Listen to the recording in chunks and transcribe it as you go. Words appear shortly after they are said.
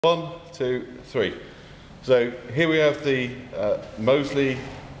1, 2, 3. So here we have the MOZLEY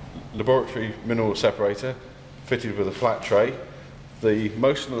laboratory mineral separator fitted with a flat tray. The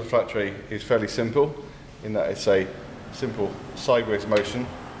motion of the flat tray is fairly simple in that it's a simple sideways motion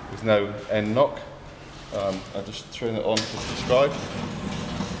with no end knock. I'll just turn it on to describe.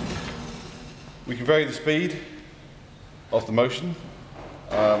 We can vary the speed of the motion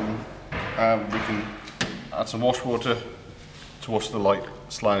and we can add some wash water to wash the light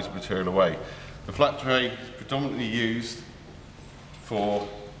slimes material away. The flat tray is predominantly used for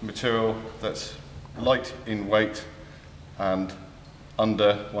material that's light in weight and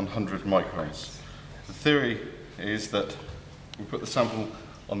under 100 microns. The theory is that we put the sample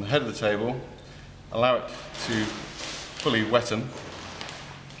on the head of the table, allow it to fully wetten,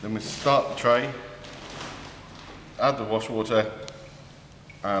 then we start the tray, add the wash water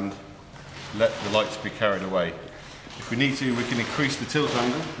and let the lights be carried away. If we need to, we can increase the tilt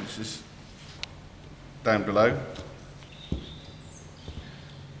angle, which is down below.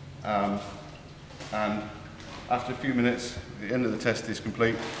 And after a few minutes, the end of the test is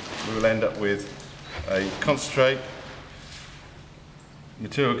complete, we will end up with a concentrate,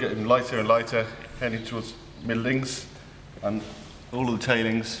 material getting lighter and lighter, heading towards middlings, and all of the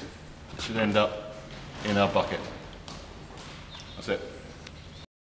tailings should end up in our bucket. That's it.